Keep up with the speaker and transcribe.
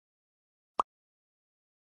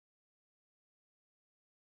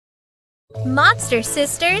Monster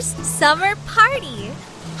Sisters Summer Party!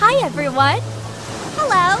 Hi everyone!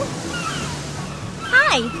 Hello!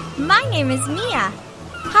 Hi, my name is Mia.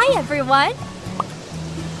 Hi everyone!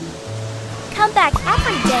 Come back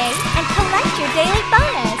every day and collect your daily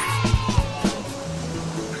bonus!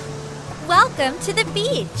 Welcome to the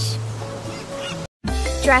beach!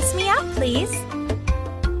 Dress me up, please!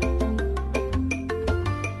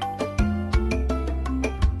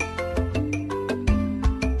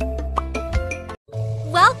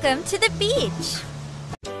 Welcome to the beach!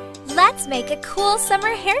 Let's make a cool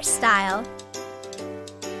summer hairstyle!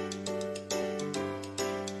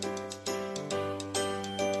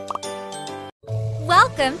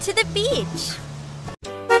 Welcome to the beach!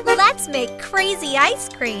 Let's make crazy ice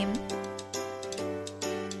cream!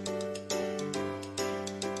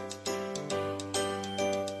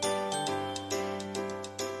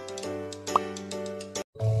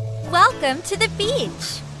 Welcome to the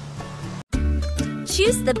beach!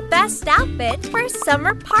 Choose the best outfit for a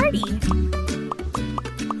summer party.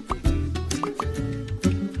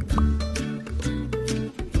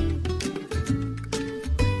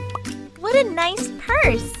 What a nice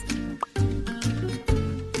purse!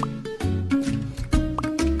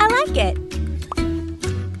 I like it.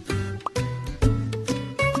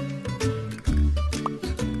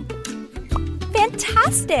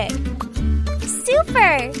 Fantastic!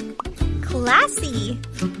 Super! Classy!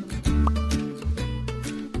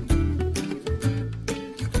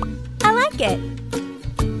 I like it.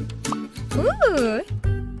 Ooh!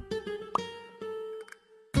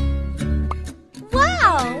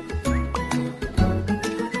 Wow!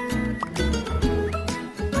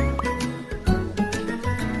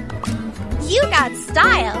 You got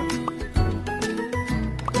style!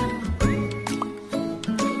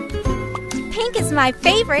 Pink is my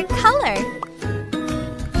favorite color.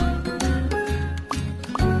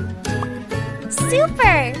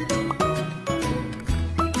 Super!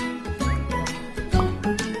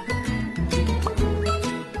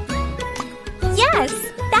 Yes,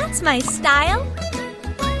 that's my style.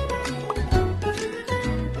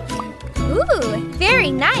 Ooh,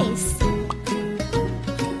 very nice.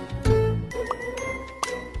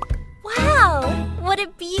 Wow, what a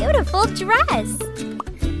beautiful dress.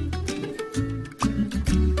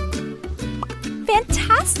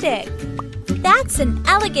 Fantastic. That's an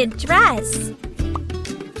elegant dress.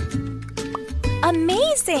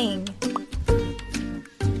 Amazing!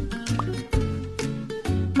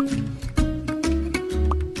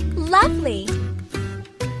 Lovely!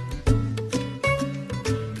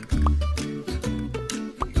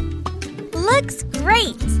 Looks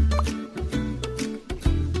great!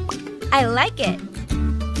 I like it!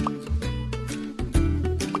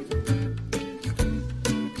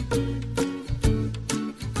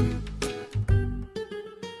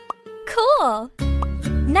 Cool!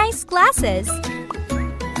 Nice glasses!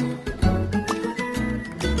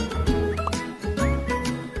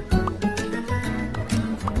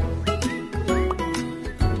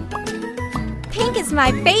 Pink is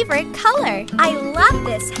my favorite color. I love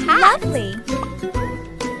this hat. Lovely.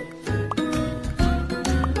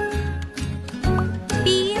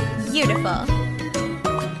 Be beautiful.